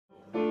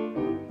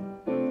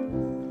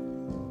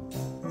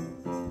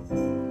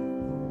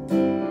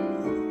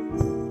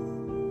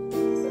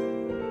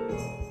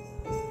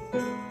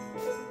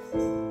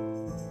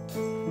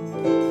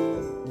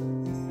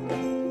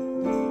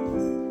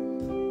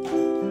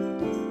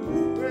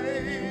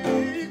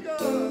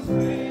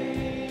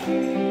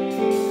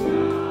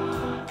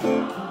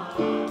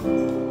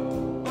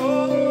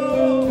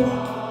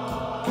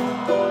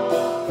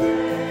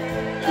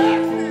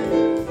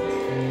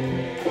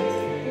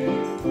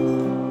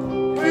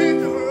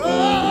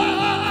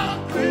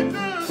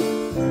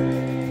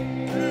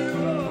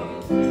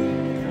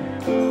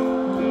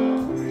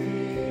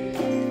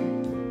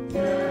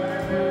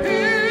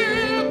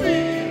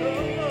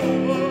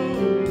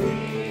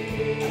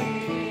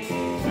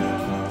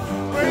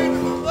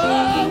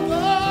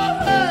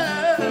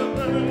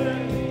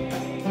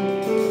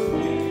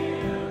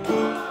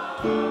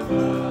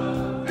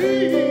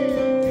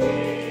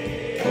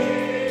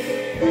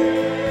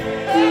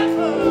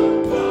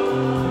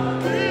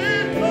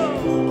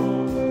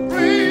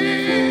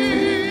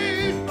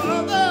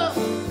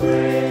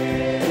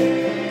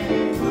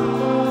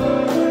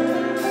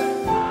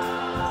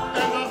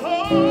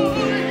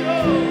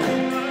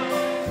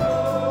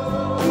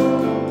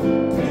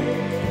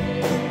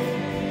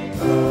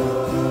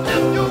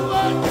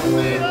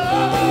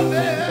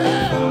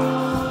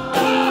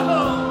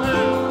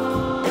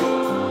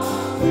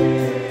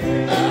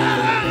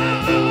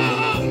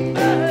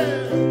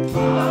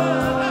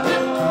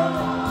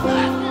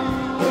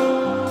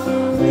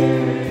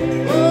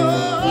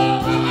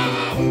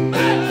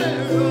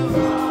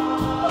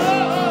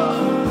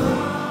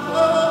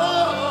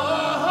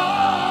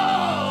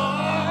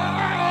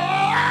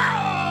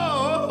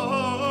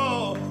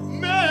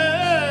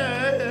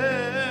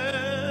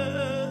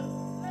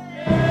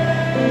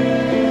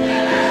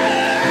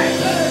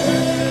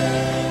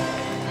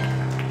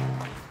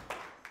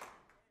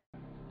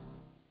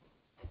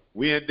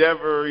We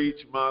endeavor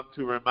each month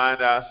to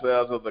remind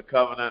ourselves of the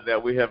covenant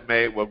that we have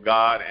made with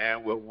God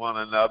and with one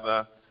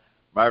another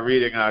by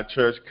reading our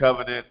church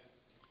covenant.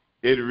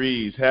 It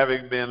reads,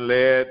 having been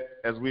led,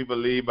 as we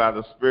believe, by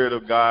the Spirit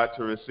of God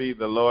to receive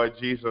the Lord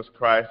Jesus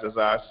Christ as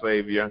our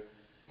Savior,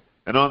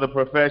 and on the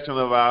profession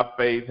of our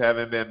faith,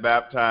 having been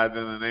baptized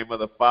in the name of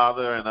the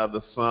Father and of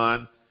the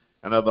Son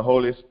and of the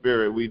Holy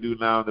Spirit, we do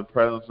now in the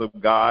presence of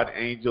God,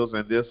 angels,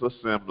 and this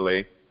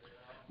assembly,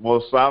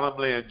 most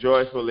solemnly and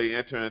joyfully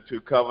enter into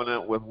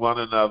covenant with one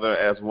another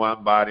as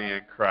one body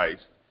in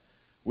Christ.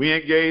 We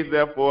engage,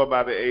 therefore,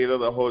 by the aid of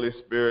the Holy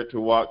Spirit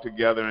to walk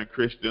together in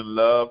Christian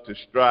love, to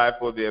strive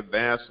for the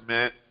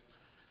advancement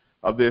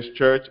of this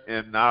church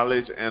in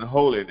knowledge and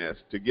holiness,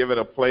 to give it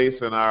a place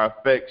in our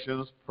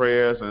affections,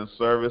 prayers, and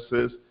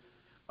services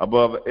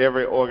above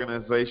every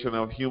organization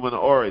of human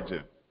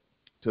origin,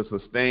 to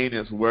sustain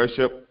its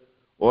worship,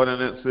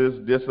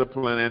 ordinances,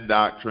 discipline, and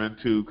doctrine,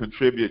 to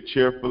contribute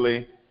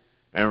cheerfully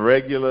and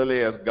regularly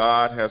as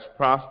God has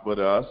prospered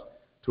us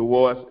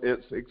towards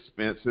its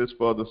expenses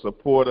for the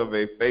support of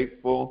a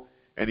faithful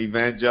and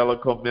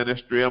evangelical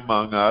ministry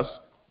among us,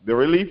 the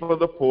relief of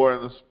the poor,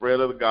 and the spread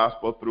of the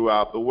gospel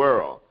throughout the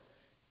world.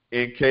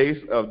 In case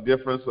of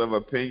difference of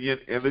opinion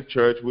in the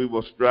church, we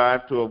will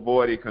strive to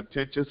avoid a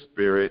contentious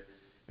spirit,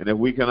 and if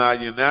we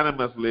cannot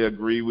unanimously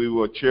agree, we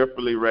will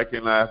cheerfully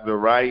recognize the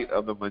right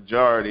of the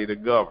majority to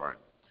govern.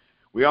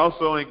 We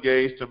also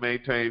engage to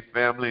maintain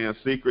family and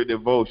secret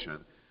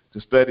devotion, to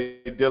study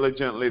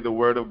diligently the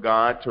Word of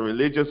God, to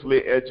religiously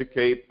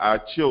educate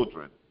our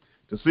children,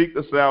 to seek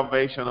the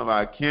salvation of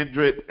our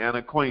kindred and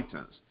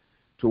acquaintance,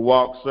 to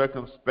walk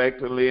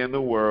circumspectly in the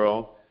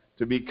world,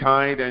 to be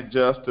kind and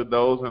just to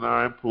those in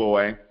our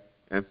employ,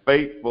 and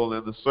faithful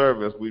in the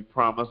service we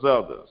promise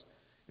others,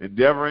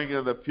 endeavoring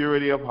in the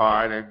purity of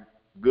heart and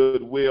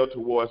goodwill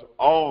towards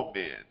all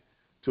men,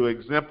 to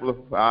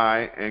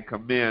exemplify and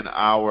commend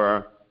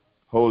our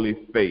holy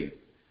faith.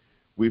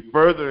 We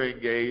further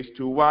engage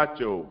to watch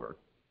over,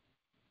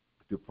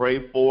 to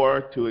pray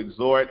for, to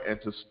exhort, and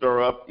to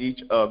stir up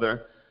each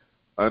other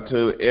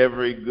unto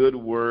every good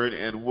word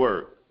and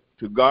work,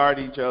 to guard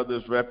each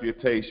other's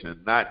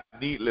reputation, not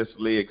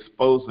needlessly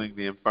exposing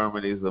the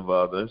infirmities of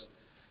others,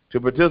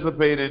 to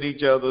participate in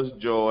each other's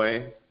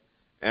joy,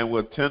 and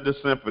with tender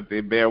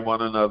sympathy bear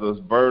one another's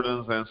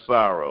burdens and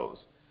sorrows,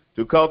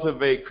 to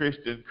cultivate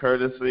Christian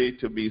courtesy,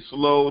 to be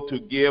slow to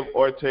give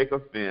or take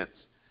offense,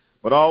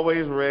 but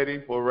always ready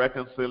for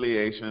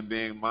reconciliation,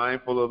 being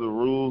mindful of the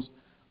rules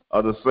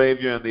of the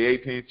Savior in the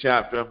 18th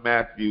chapter of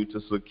Matthew, to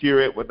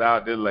secure it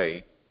without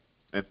delay,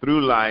 and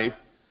through life,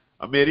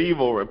 amid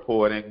evil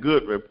report and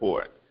good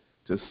report,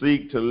 to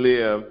seek to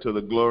live to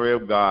the glory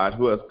of God,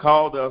 who has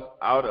called us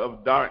out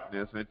of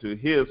darkness into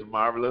his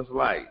marvelous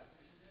light.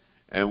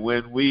 And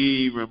when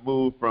we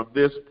remove from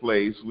this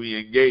place, we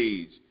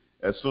engage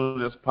as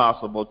soon as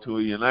possible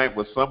to unite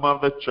with some of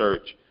the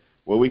church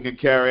where we can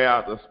carry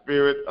out the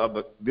spirit of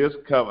this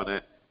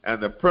covenant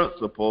and the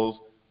principles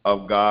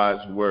of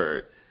God's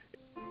word.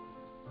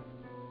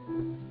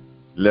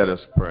 Let us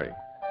pray.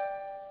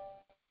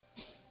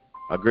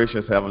 Our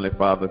gracious Heavenly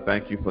Father,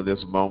 thank you for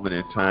this moment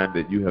in time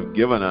that you have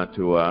given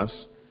unto us,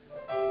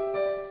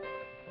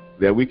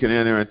 that we can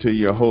enter into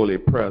your holy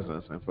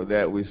presence, and for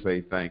that we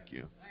say thank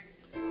you.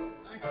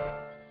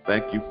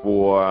 Thank you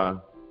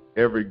for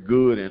every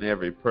good and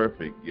every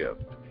perfect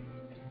gift,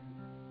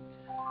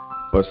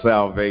 for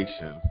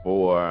salvation,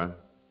 for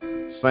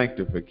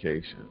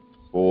sanctification,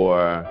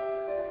 for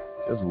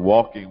just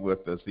walking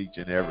with us each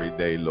and every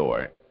day,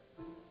 Lord.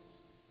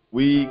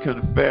 We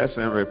confess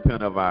and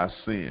repent of our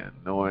sin,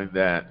 knowing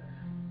that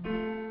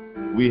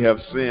we have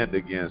sinned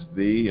against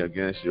thee,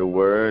 against your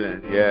word,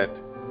 and yet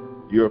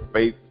you're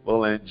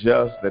faithful and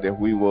just that if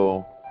we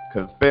will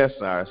confess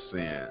our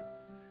sin,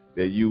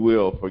 that you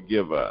will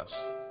forgive us.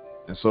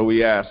 And so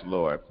we ask,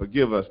 Lord,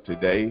 forgive us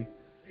today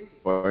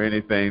for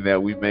anything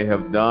that we may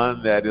have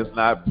done that is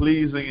not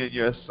pleasing in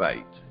your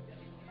sight.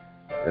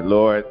 And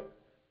Lord,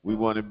 we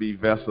want to be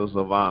vessels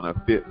of honor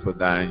fit for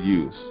thine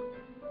use.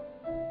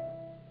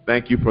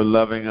 Thank you for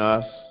loving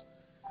us,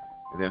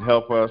 and then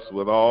help us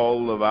with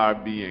all of our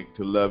being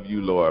to love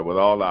you, Lord, with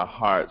all our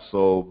heart,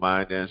 soul,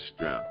 mind, and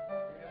strength.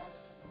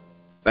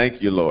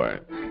 Thank you,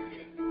 Lord.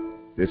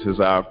 This is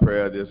our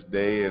prayer this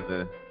day. In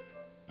the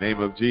name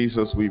of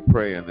Jesus we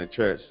pray, and the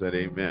church said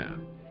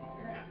amen.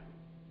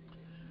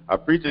 Our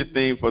preaching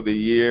theme for the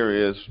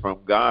year is From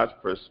God's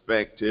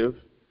Perspective,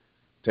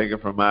 taken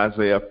from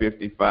Isaiah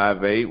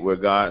 55:8, where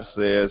God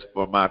says,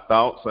 for my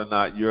thoughts are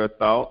not your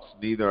thoughts,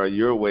 neither are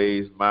your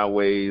ways my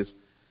ways,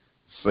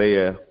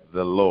 saith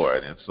the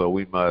Lord. And so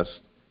we must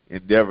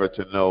endeavor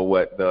to know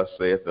what thus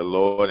saith the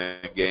Lord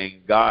and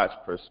gain God's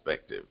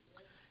perspective.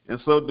 In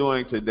so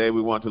doing, today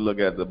we want to look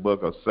at the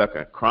book of 2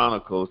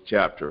 Chronicles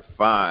chapter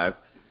 5.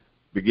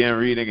 Begin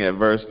reading at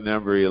verse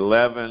number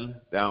 11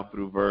 down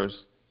through verse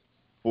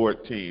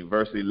 14.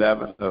 Verse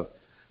 11 of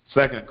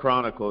 2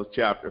 Chronicles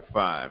chapter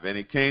 5. And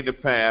it came to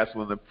pass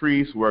when the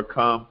priests were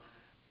come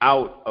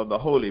out of the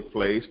holy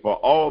place, for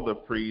all the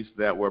priests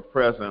that were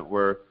present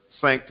were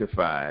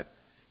sanctified,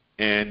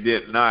 and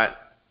did not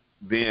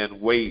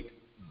then wait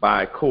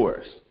by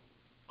course.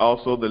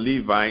 Also the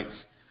Levites,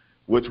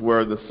 which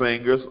were the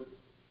singers,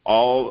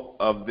 all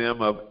of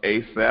them of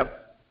Asaph,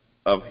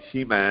 of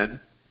Heman,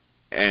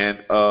 and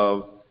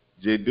of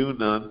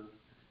Jeduthun,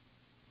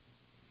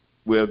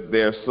 with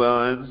their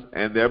sons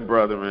and their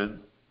brethren,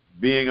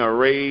 being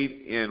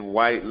arrayed in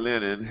white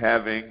linen,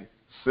 having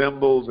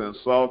cymbals and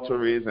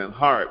psalteries and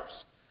harps,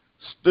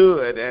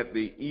 stood at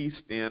the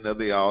east end of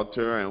the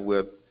altar, and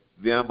with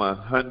them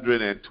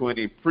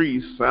 120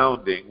 priests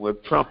sounding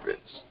with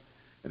trumpets.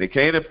 And it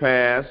came to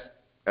pass,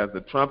 as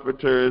the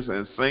trumpeters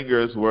and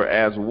singers were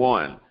as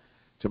one,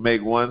 to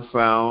make one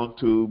sound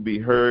to be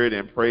heard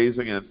in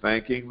praising and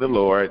thanking the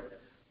Lord,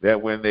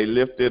 that when they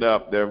lifted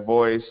up their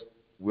voice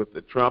with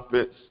the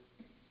trumpets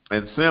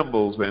and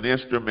cymbals and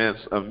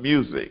instruments of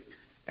music,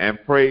 and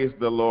praised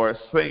the Lord,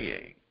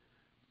 saying,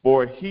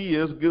 For he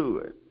is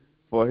good,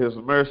 for his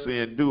mercy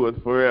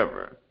endureth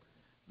forever.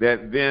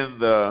 That then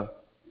the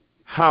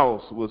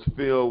house was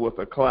filled with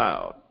a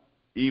cloud,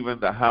 even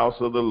the house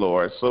of the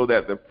Lord, so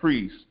that the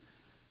priests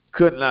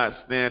could not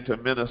stand to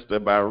minister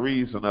by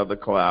reason of the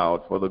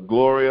cloud, for the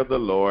glory of the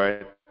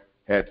Lord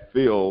had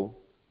filled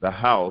the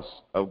house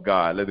of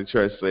God. Let the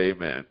church say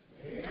amen.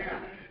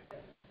 Amen.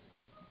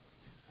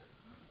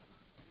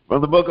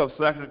 From the book of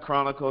 2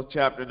 Chronicles,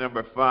 chapter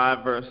number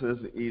 5, verses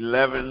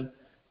 11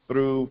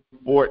 through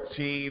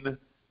 14. I'd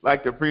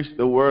like to preach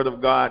the word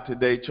of God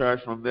today,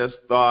 church, from this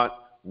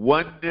thought: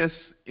 oneness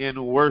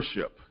in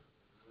worship.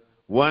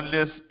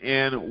 Oneness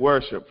in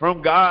worship.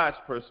 From God's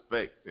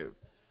perspective,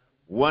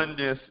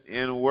 oneness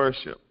in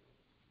worship.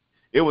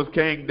 It was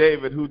King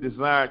David who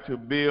desired to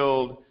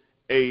build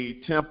a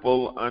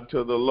temple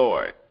unto the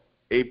Lord,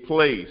 a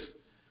place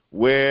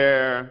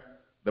where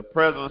the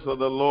presence of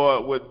the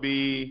Lord would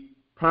be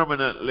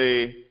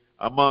permanently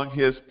among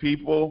his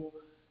people,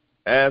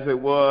 as it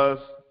was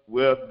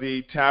with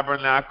the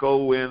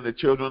tabernacle when the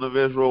children of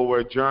Israel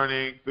were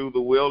journeying through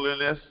the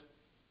wilderness.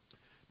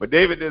 But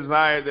David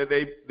desired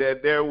that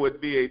there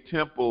would be a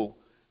temple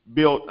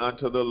built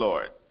unto the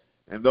Lord.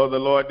 And though the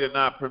Lord did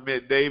not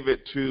permit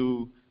David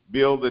to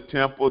build the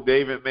temple,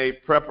 David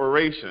made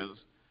preparations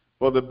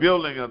for the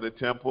building of the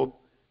temple,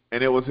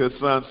 and it was his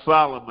son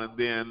Solomon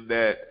then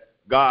that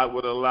God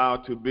would allow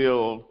to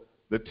build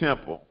the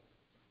temple.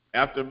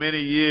 After many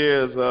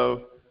years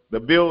of the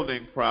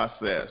building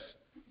process,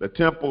 the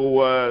temple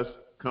was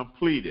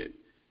completed,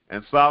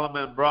 and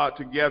Solomon brought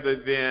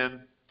together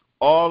then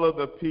all of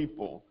the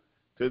people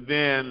to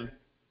then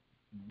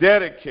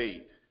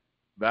dedicate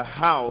the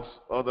house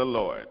of the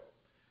Lord.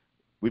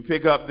 We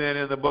pick up then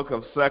in the book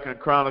of 2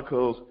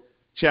 Chronicles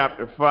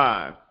chapter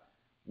 5,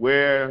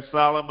 where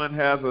Solomon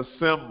has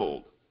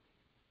assembled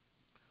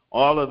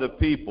all of the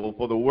people,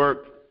 for the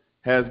work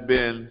has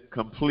been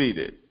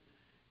completed.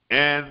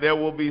 And there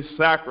will be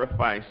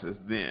sacrifices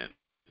then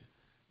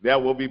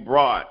that will be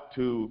brought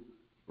to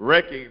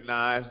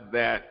recognize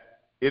that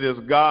it is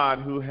God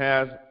who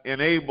has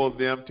enabled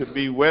them to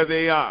be where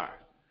they are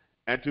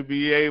and to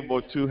be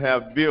able to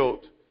have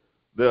built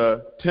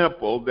the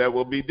temple that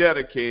will be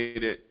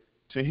dedicated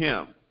to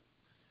him.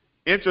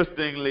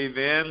 Interestingly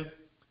then,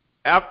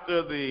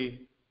 after the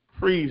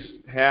priests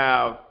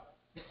have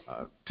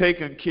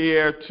taken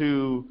care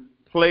to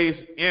place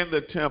in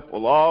the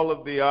temple all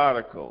of the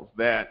articles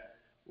that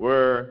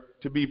were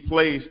to be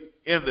placed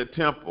in the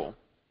temple,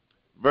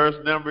 verse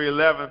number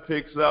 11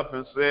 picks up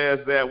and says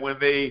that when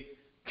they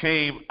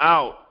came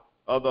out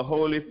of the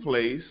holy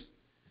place,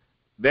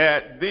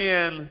 that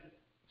then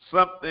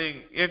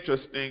something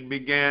interesting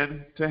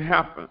began to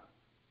happen.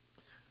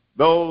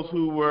 Those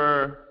who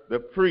were the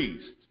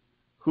priests,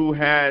 who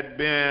had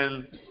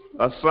been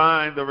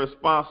assigned the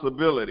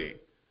responsibility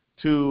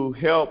to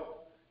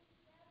help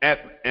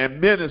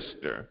and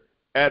minister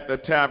at the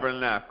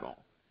tabernacle,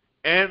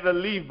 and the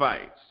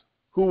Levites,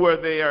 who were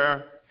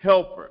their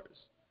helpers,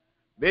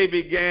 they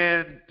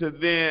began to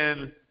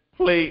then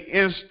play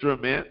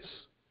instruments,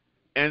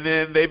 and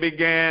then they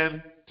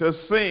began to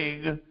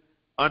sing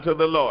unto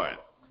the Lord.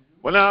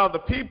 Well, now the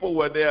people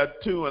were there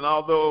too, and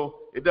although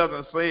it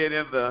doesn't say it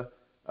in the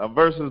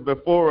verses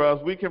before us,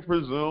 we can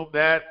presume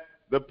that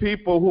the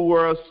people who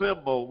were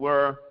assembled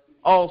were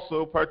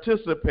also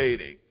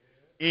participating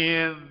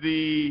in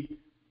the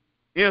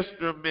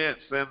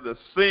instruments and the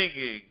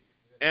singing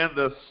and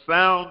the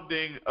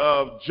sounding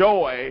of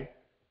joy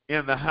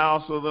in the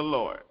house of the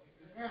Lord.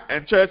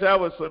 And church, I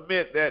would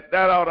submit that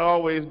ought to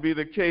always be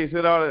the case.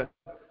 It ought to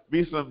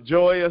be some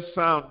joyous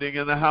sounding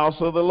in the house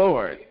of the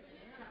Lord.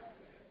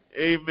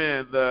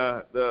 Amen.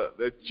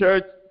 The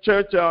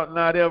church ought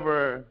not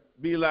ever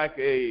be like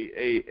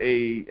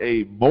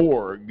a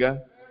morgue,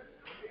 a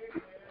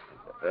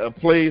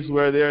place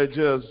where there are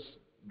just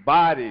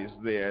bodies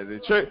there.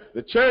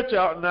 The church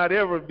ought not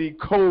ever be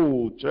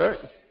cold, church.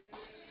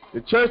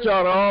 The church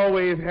ought to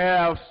always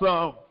have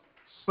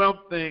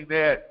something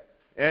that,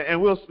 and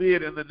we'll see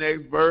it in the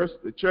next verse,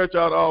 the church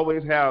ought to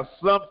always have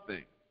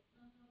something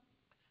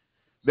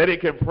that it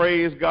can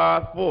praise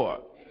God for.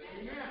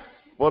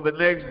 For the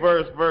next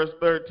verse, verse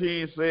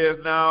 13 says,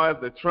 Now as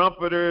the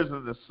trumpeters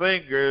and the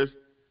singers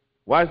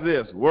watch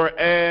this, were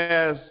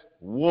as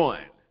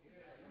one.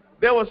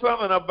 There was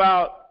something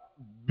about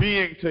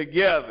being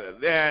together,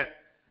 that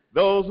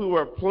those who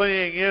were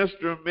playing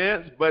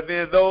instruments, but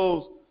then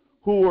those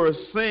who were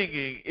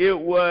singing, it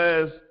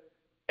was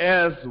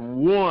as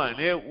one.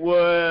 It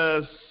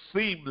was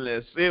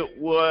seamless. It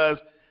was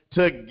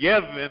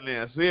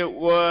togetherness. It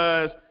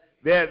was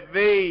that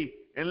they,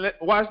 and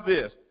watch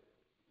this,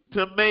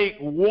 to make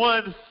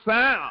one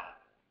sound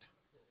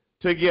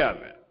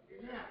together.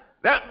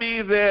 That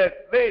means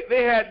that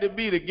they had to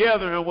be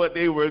together in what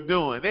they were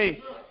doing.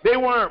 They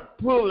weren't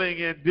pulling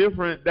in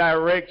different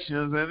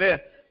directions, and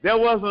there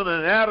wasn't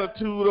an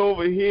attitude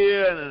over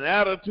here and an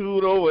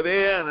attitude over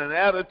there and an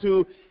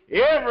attitude.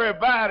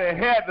 Everybody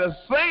had the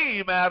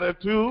same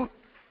attitude,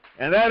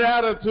 and that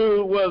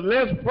attitude was,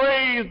 let's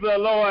praise the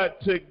Lord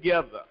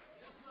together.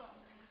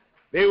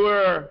 They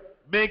were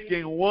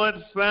making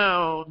one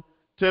sound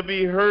to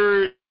be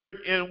heard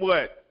in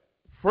what?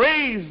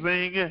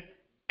 Praising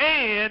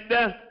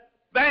and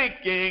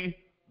thanking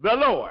the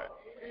Lord.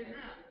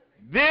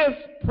 This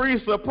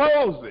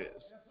presupposes,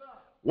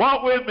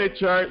 walk with me,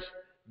 church,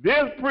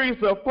 this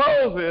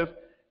presupposes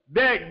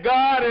that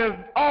God has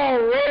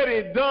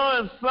already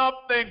done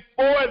something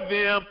for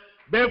them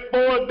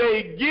before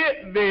they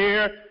get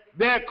there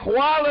that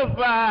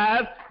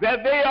qualifies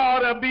that they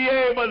ought to be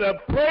able to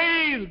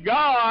praise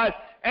God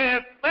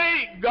and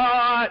thank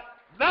God,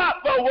 not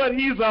for what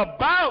he's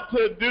about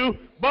to do,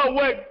 but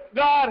what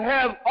God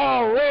has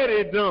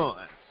already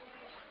done.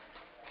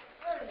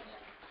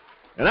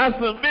 And I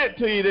submit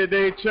to you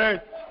today,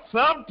 church,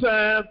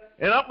 sometimes,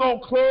 and I'm going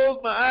to close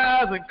my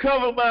eyes and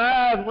cover my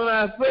eyes when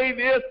I say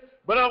this,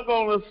 but I'm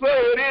going to say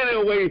it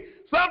anyway.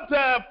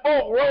 Sometimes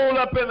folk roll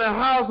up in the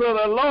house of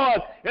the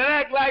Lord and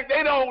act like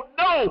they don't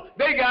know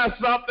they got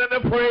something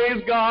to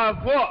praise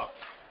God for.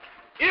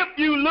 If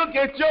you look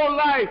at your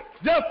life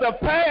just the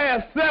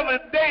past 7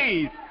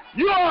 days,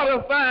 you ought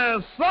to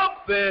find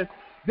something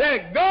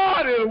that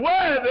God is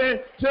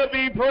worthy to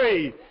be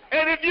praised.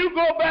 And if you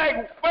go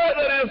back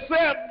further than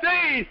 7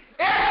 days,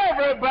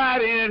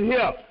 everybody in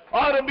here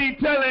ought to be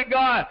telling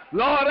God,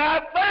 Lord,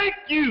 I thank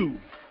you.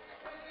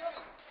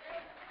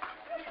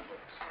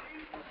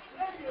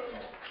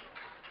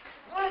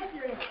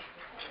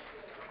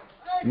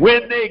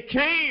 When they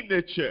came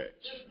to church,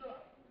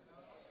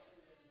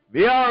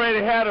 they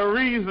already had a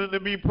reason to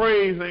be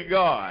praising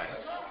God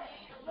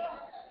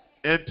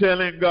and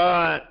telling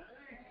God,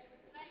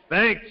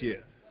 thank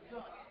you.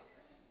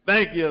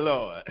 Thank you,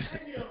 Lord.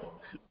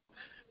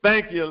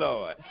 Thank you,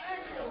 Lord.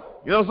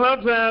 You know,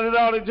 sometimes it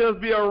ought to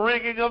just be a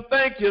ringing of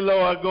thank you,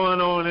 Lord,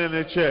 going on in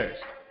the church.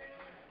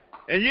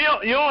 And you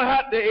don't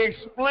have to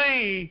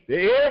explain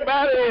to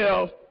everybody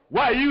else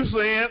why you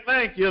saying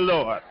thank you,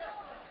 Lord.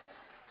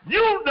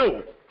 You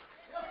know.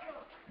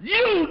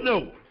 You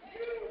know.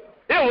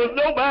 It was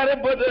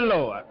nobody but the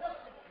Lord.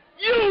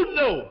 You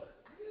know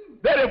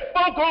that if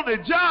folk on the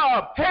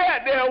job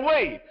had their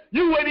way,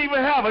 you wouldn't even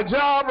have a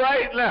job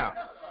right now.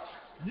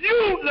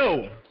 You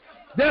know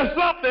there's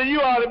something you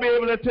ought to be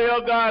able to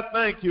tell God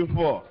thank you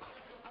for.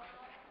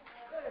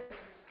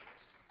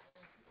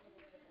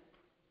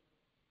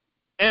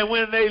 And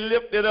when they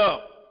lifted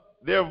up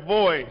their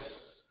voice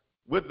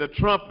with the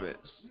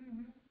trumpets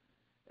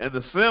and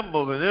the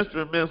cymbals and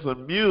instruments of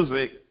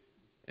music,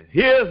 and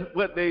here's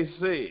what they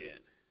said.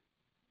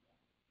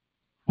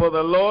 For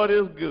the Lord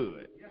is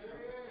good.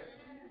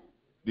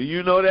 Do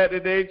you know that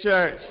today,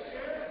 church?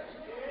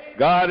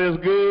 God is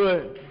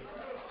good.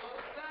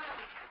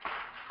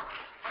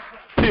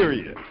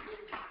 Period.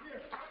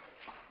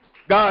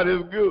 God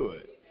is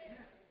good.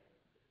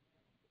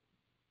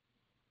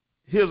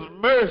 His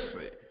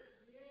mercy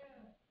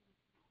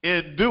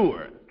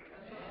endured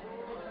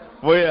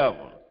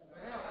forever.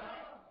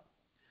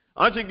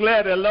 Aren't you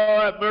glad that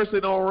Lord's mercy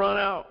don't run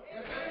out?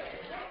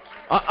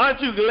 Aren't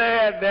you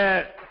glad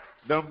that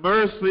the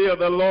mercy of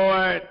the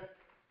Lord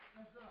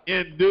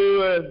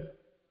endures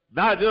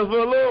not just for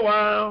a little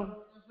while,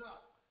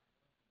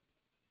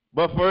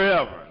 but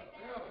forever?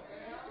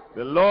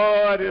 The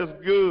Lord is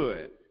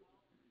good.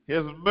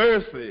 His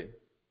mercy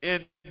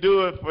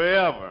endures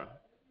forever.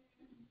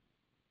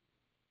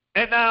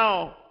 And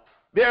now,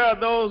 there are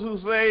those who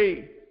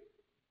say,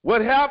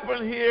 what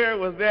happened here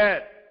was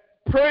that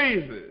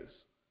praises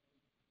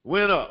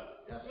went up.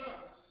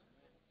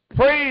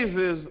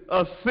 Praises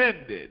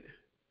ascended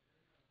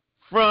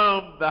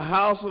from the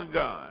house of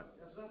God.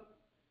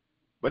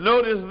 But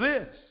notice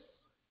this.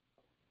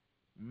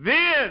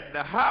 Then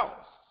the house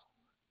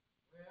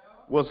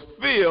was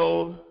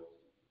filled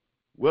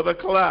with a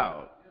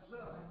cloud,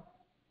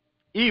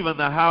 even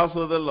the house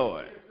of the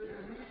Lord.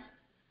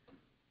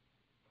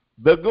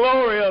 The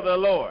glory of the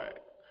Lord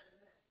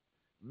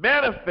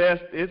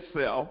manifests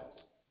itself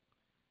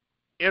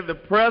in the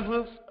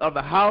presence of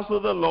the house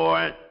of the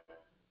Lord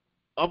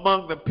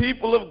among the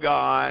people of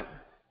God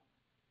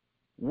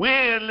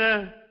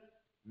when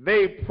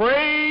they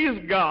praise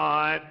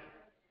God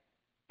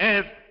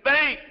and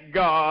thank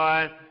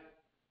God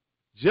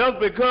just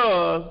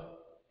because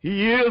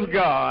he is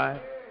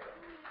God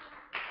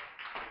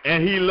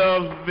and he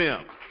loves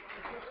them.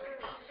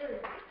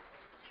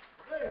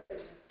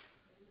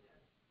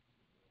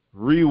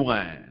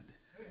 rewind.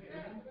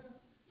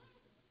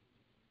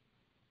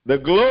 The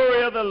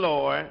glory of the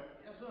Lord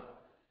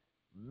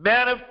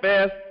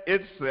manifests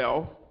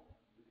itself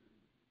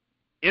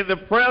in the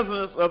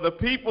presence of the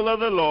people of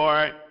the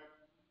Lord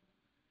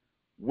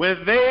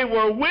when they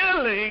were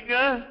willing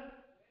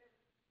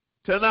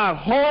to not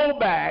hold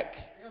back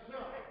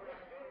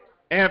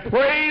and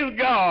praise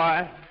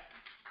God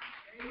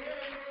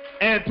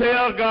and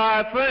tell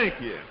God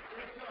thank you.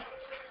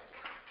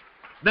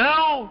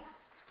 Now,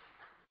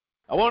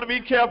 I want to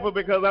be careful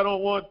because I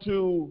don't want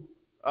to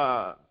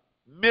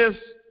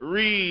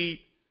misread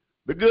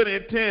the good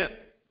intent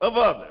of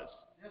others.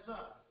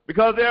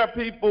 Because there are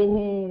people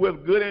who,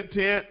 with good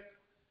intent,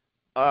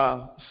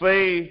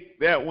 say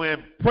that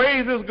when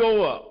praises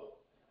go up,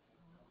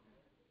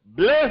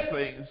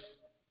 blessings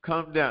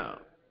come down.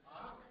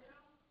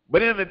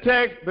 But in the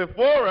text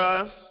before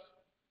us,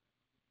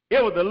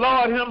 it was the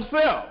Lord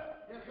himself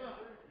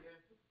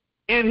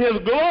in his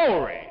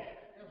glory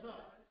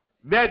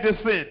that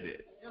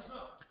descended.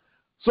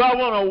 So I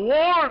want to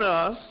warn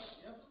us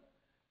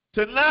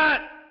to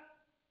not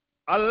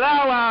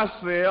allow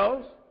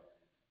ourselves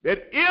that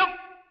if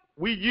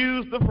we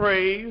use the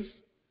phrase,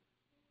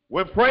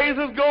 when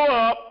praises go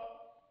up,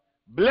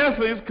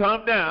 blessings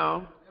come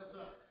down,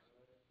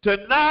 to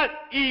not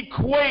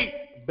equate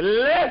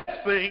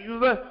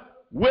blessings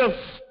with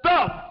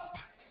stuff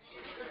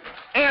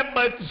and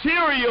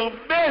material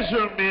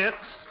measurements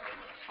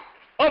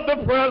of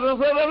the presence of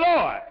the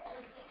Lord.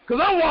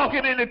 Because I'm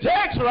walking in the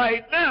text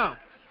right now.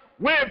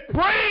 When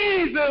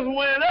praises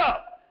went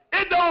up,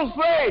 it don't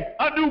say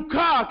a new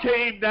car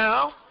came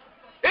down.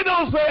 It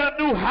don't say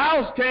a new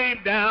house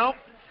came down.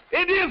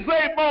 It didn't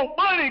say more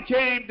money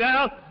came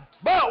down.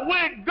 But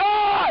when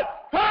God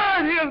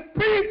heard his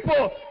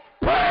people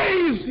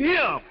praise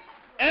him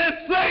and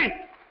say,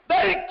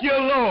 thank you,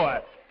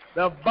 Lord,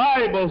 the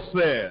Bible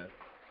says,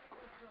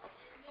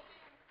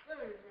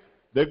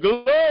 the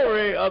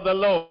glory of the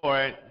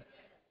Lord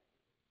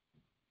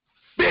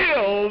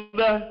filled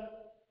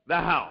the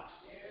house.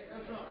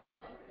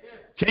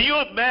 Can you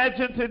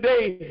imagine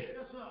today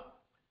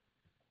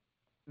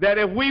that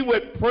if we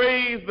would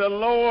praise the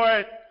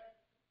Lord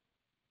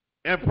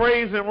and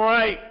praise him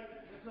right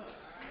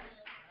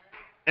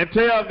and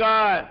tell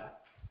God,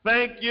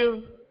 thank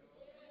you,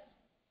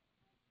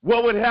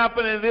 what would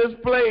happen in this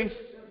place?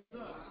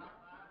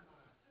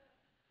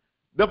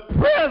 The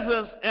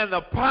presence and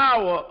the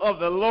power of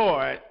the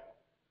Lord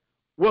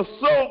was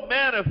so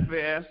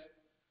manifest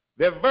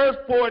that verse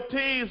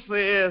 14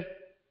 says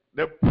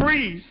the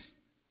priest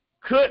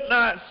could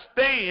not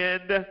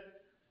stand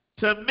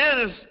to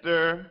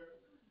minister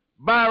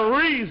by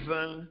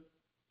reason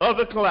of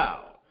the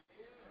cloud.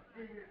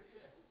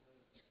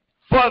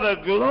 For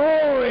the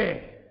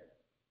glory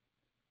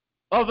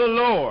of the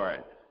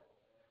Lord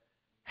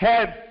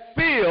had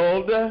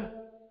filled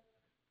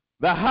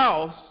the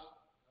house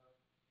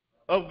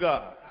of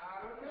God.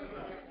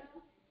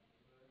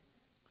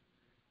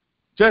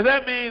 Church,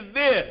 that means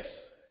this,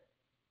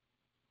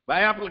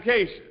 by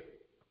application.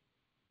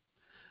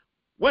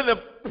 When the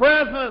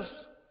presence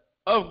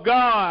of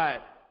God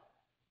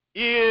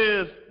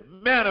is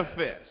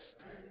manifest,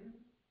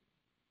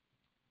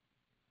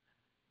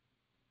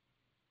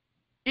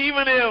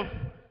 even if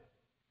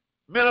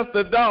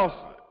Minister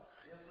Dawson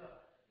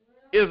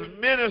is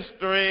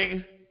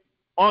ministering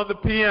on the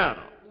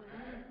piano,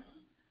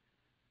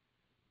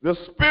 the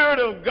Spirit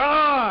of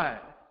God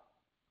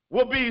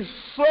will be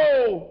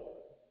so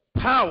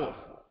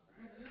powerful,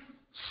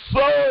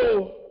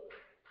 so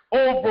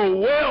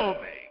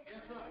overwhelming,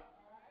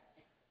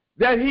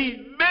 that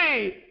he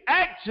may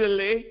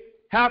actually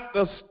have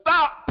to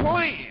stop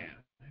playing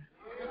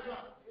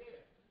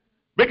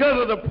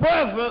because of the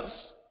presence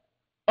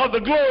of the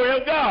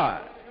glory of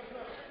God.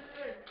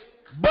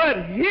 But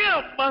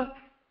him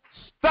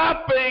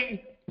stopping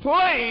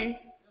play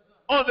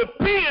on the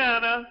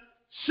piano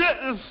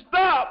shouldn't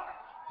stop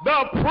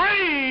the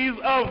praise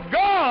of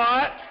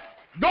God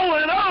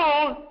going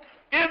on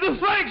in the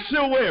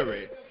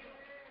sanctuary.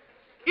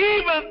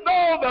 Even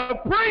though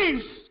the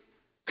priest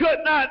could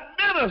not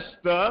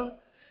minister,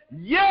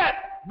 yet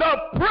the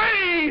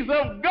praise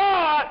of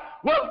God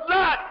was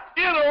not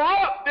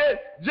interrupted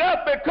just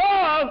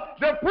because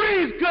the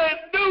priest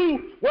couldn't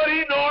do what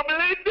he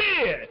normally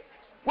did.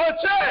 Well,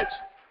 church,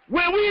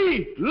 when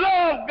we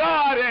love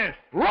God and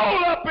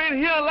roll up in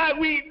here like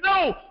we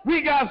know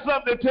we got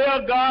something to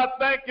tell God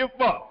thank you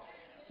for,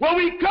 when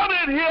we come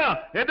in here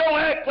and don't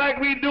act like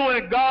we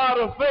doing God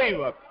a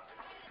favor,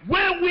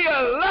 when we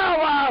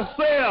allow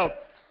ourselves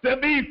to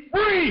be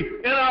free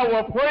in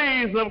our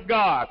praise of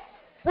God,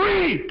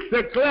 free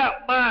to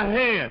clap my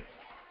hand,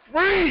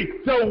 free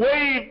to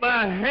wave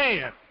my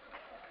hand,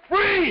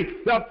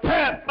 free to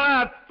pat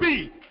my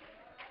feet,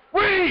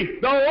 free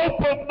to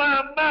open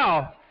my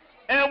mouth,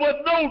 and with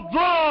no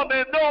drum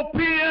and no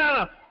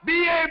piano,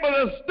 be able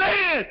to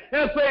stand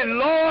and say,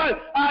 Lord,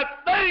 I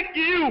thank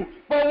you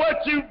for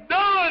what you've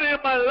done in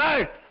my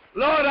life.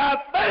 Lord, I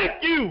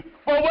thank you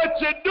for what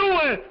you're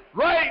doing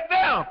right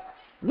now.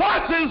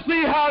 Watch and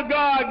see how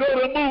God go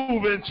to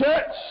move in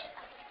church.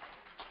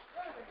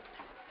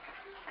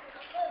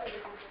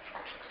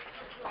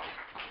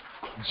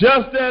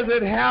 just as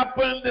it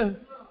happened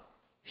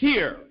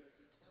here.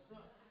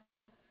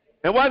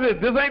 And watch this.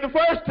 This ain't the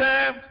first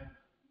time.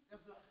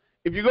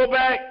 If you go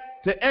back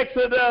to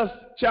Exodus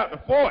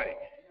chapter 40,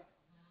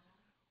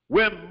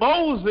 when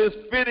Moses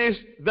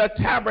finished the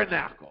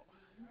tabernacle,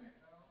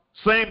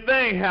 same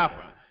thing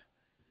happened.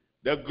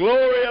 The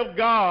glory of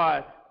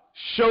God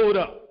showed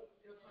up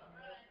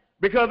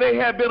because they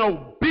had been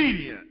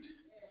obedient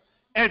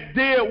and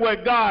did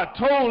what God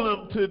told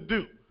them to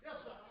do.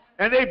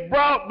 And they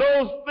brought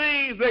those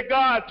things that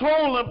God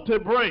told them to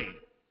bring,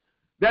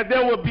 that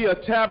there would be a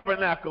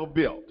tabernacle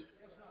built.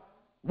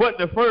 Wasn't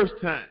the first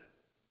time.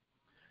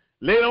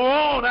 Later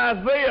on,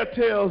 Isaiah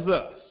tells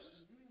us,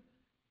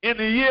 in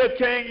the year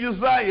King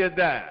Uzziah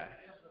died,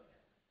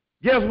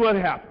 guess what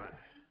happened?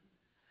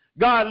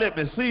 God let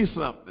me see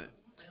something.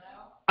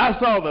 I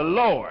saw the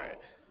Lord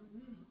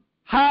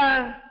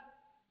high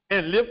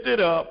and lifted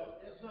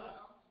up.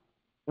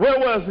 Where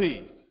was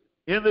he?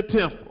 In the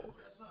temple,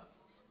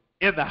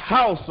 in the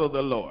house of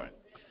the Lord.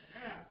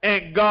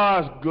 And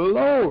God's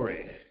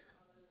glory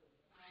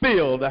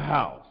filled the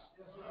house.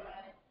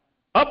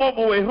 I'm on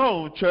my way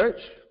home, church.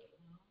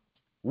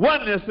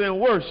 Oneness in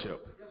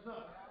worship.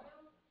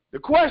 The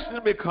question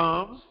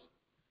becomes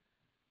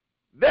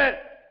that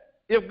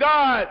if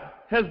God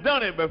has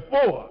done it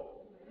before,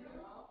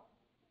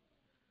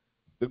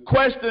 the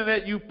question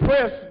that you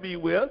press me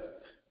with,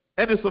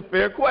 and it's a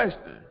fair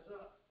question,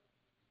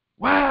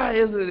 why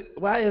is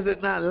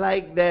it not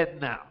like that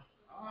now?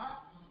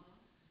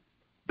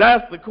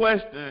 That's the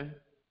question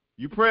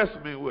you press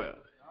me with,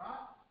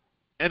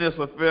 and it's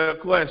a fair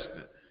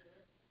question.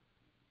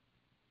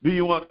 Do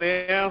you want the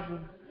answer?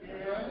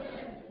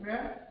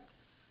 Yes.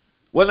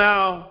 Well,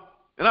 now,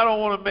 and I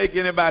don't want to make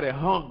anybody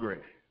hungry,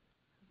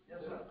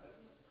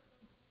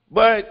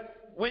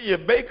 but when you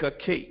bake a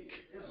cake,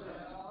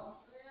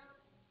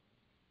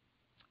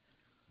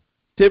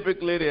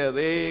 typically there's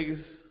eggs,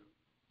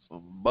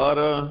 some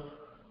butter,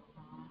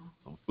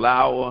 some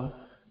flour,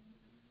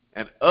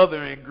 and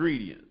other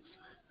ingredients,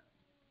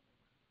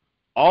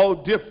 all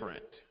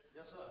different.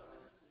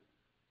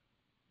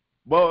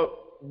 But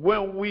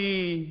when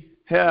we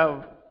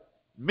have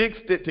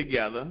mixed it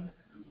together,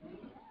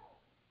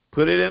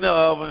 put it in the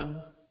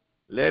oven,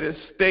 let it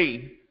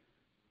stay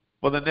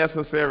for the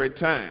necessary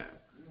time,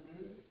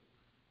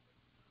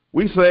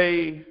 we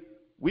say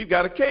we've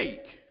got a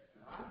cake.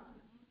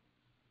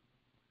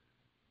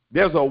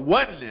 There's a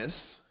oneness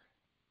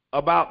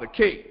about the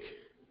cake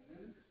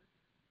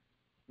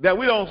that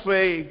we don't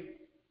say,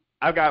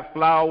 I've got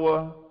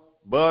flour,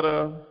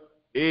 butter,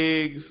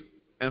 eggs,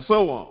 and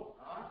so on.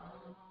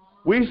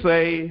 We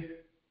say,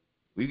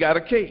 we got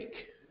a cake.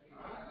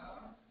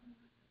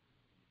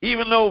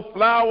 Even though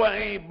flour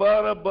ain't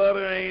butter,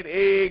 butter ain't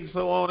eggs,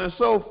 so on and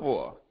so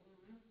forth.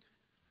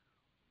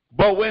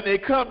 But when they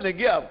come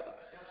together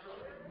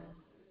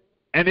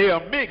and they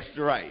are mixed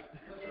right,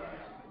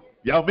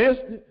 y'all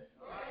missed it?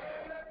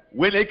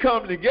 When they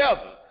come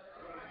together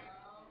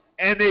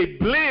and they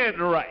blend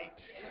right,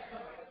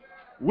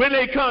 when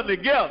they come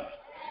together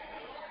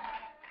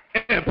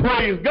and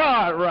praise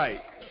God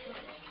right,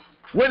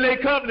 when they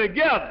come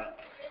together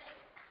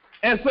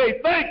and say,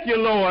 thank you,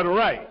 Lord,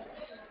 right,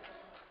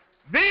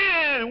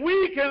 then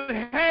we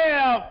can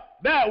have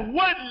that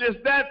oneness,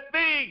 that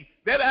thing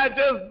that I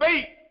just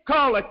baked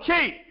called a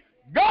cake.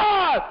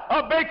 God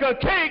will bake a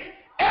cake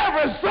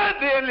every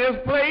Sunday in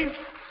this place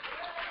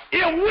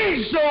if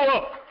we show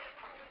up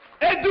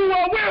and do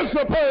what we're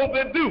supposed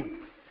to do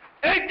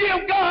and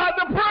give God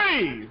the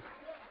praise.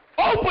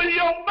 Open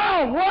your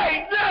mouth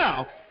right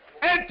now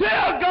and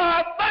tell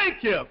God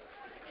thank you.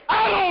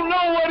 I don't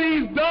know what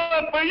he's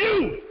done for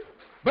you,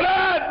 but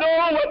I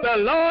know what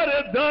the Lord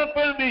has done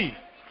for me.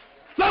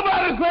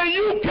 Somebody say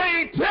you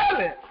can't tell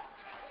it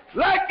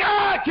like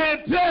God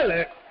can tell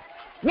it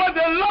what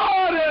the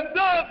Lord has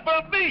done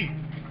for me.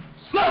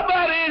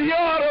 Somebody in here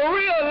ought to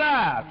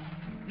realize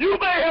you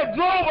may have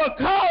drove a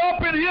car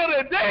up in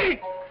here today,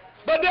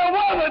 but there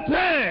was a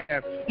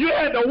time you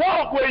had to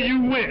walk where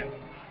you went.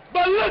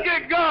 But look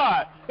at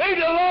God. Ain't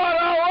the Lord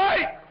all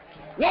right?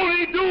 Won't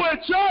he do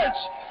it, church?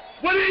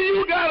 Well, then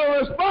you got a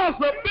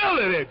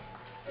responsibility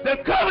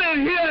to come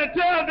in here and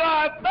tell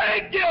God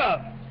thank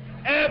you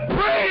and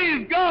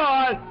praise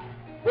God,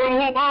 from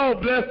whom all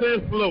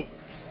blessings flow.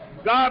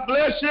 God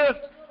bless you.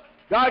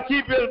 God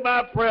keep you in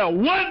my prayer.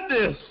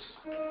 Oneness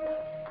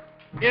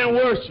in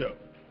worship.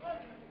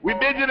 We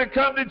bid you to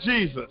come to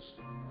Jesus,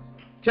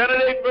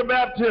 candidate for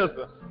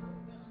baptism,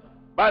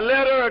 by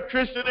letter or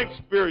Christian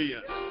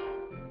experience.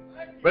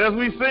 But as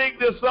we sing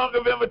this song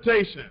of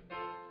invitation,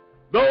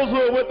 those who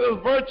are with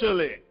us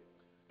virtually,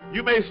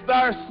 you may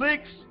star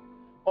 6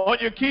 on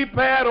your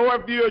keypad, or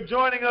if you are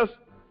joining us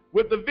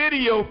with the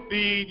video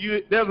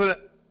feed, there's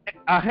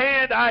a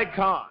hand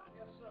icon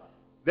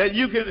that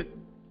you can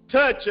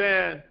touch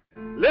and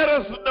let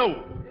us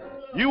know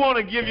you want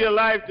to give your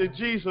life to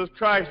Jesus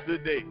Christ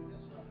today.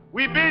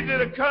 We bid you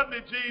to come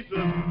to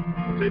Jesus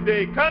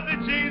today. Come to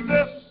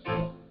Jesus.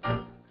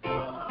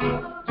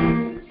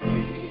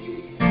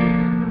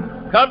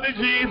 Come to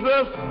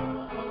Jesus.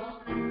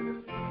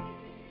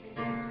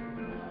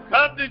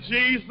 Come to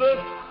Jesus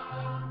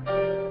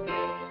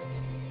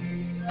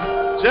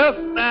just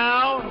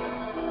now.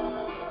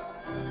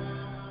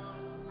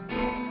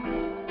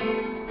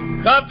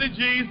 Come to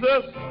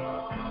Jesus.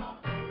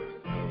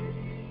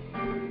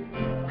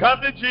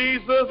 Come to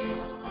Jesus.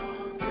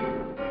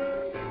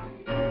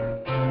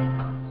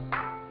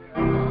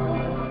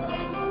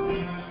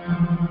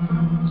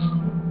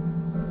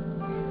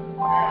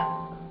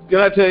 Can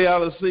I tell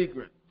y'all a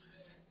secret?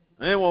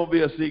 It won't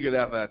be a secret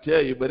after I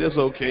tell you, but it's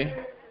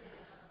okay.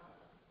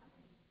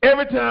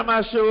 Every time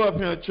I show up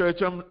here in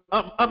church,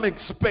 I'm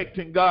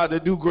expecting God to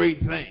do great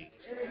things.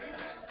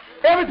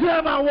 Every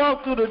time I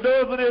walk through the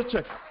doors of this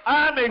church,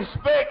 I'm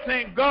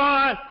expecting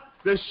God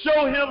to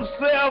show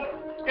himself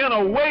in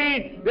a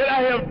way that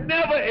I have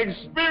never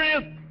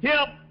experienced him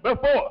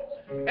before.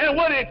 And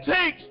what it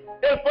takes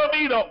is for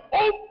me to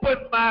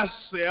open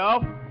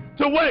myself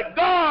to what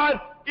God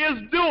is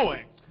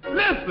doing.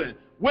 Listen,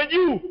 when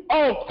you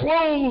are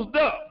closed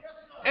up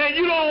and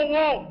you don't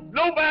want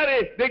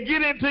nobody to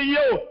get into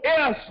your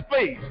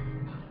airspace,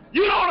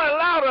 you don't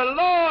allow the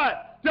Lord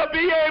to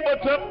be able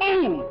to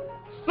move.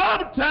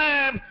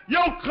 Sometimes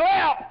your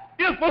clap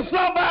is for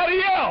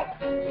somebody else.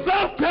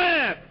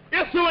 Sometimes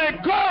it's to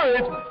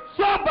encourage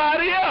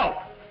somebody else.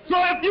 So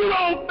if you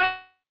don't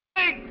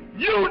think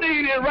you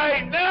need it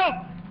right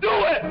now, do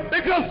it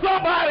because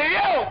somebody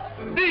else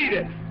needs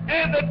it.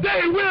 And the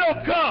day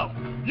will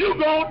come, you're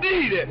going to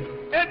need it.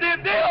 And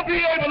then they'll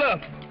be able to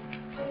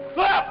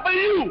clap for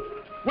you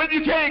when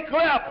you can't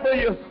clap for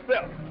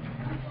yourself.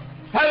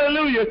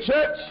 Hallelujah,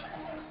 church.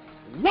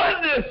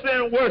 Oneness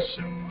in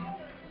worship.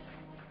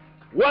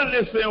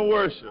 Oneness in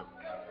worship.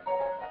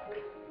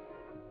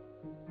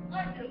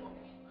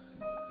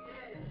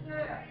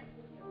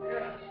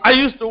 I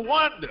used to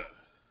wonder.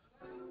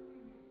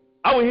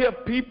 I would hear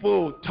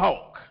people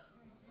talk,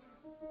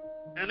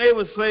 and they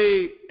would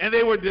say, and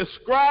they were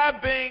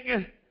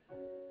describing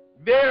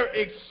their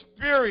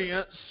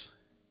experience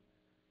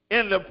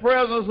in the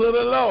presence of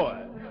the Lord,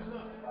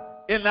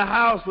 in the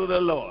house of the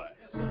Lord.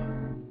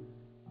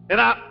 And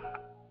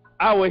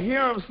I would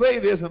hear them say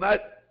this, and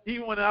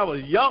even when I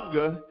was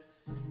younger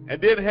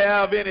and didn't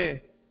have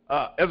any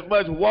as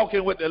much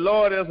walking with the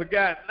Lord as I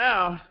got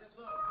now,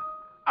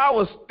 I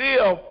was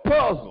still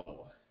puzzled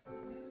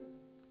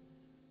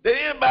that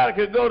anybody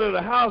could go to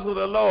the house of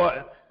the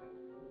Lord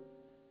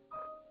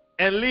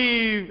and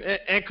leave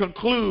and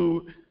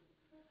conclude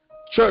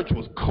church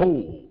was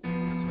cold.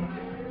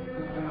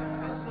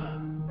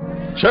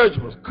 Church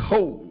was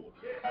cold.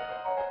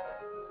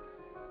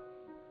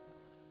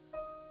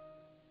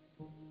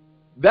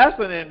 That's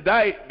an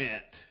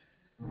indictment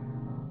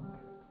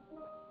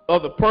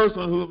of the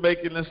person who's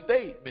making the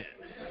statement.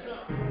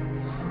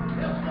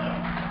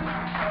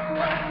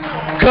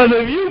 Because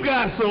if you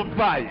got some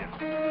fire,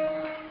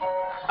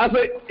 I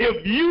say,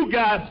 if you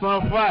got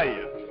some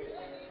fire,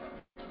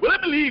 well,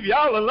 let me leave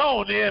y'all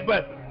alone then,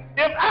 but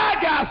if I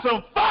got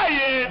some fire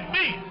in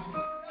me,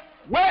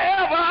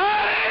 wherever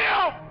I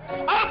am,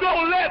 I'm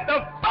going to let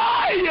the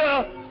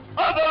fire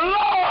of the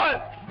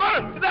Lord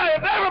burn. Now,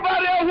 if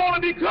everybody else want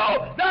to be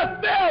cold,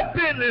 that's their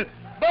business,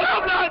 but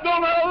I'm not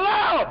going to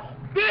allow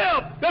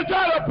them to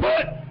try to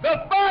put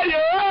the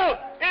fire out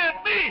in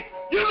me.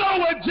 You know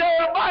what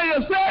Jeremiah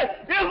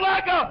said? It's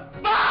like a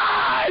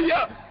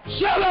fire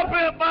shut up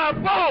in my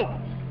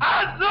bones.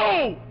 I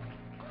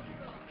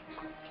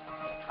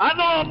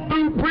know I'm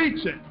through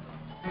preaching,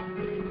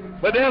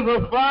 but there's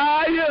a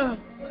fire.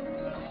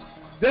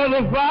 There's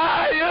a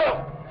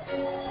fire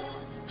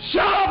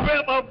shut up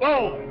in my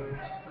bones.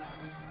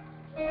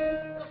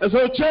 And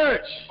so,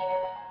 church,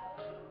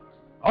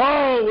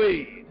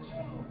 always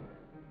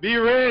be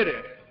ready.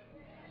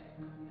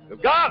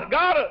 God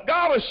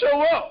will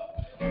show up.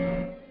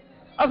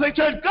 I say,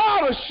 church,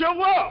 God will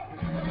show up.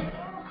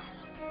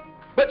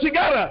 But you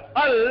got to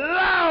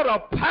allow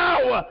the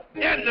power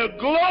and the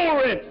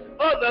glory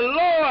of the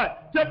Lord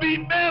to be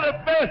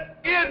manifest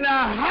in the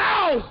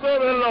house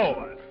of the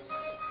Lord.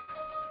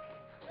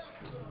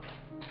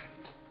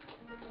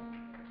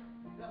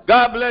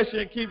 God bless you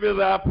and keep you as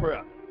our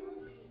prayer.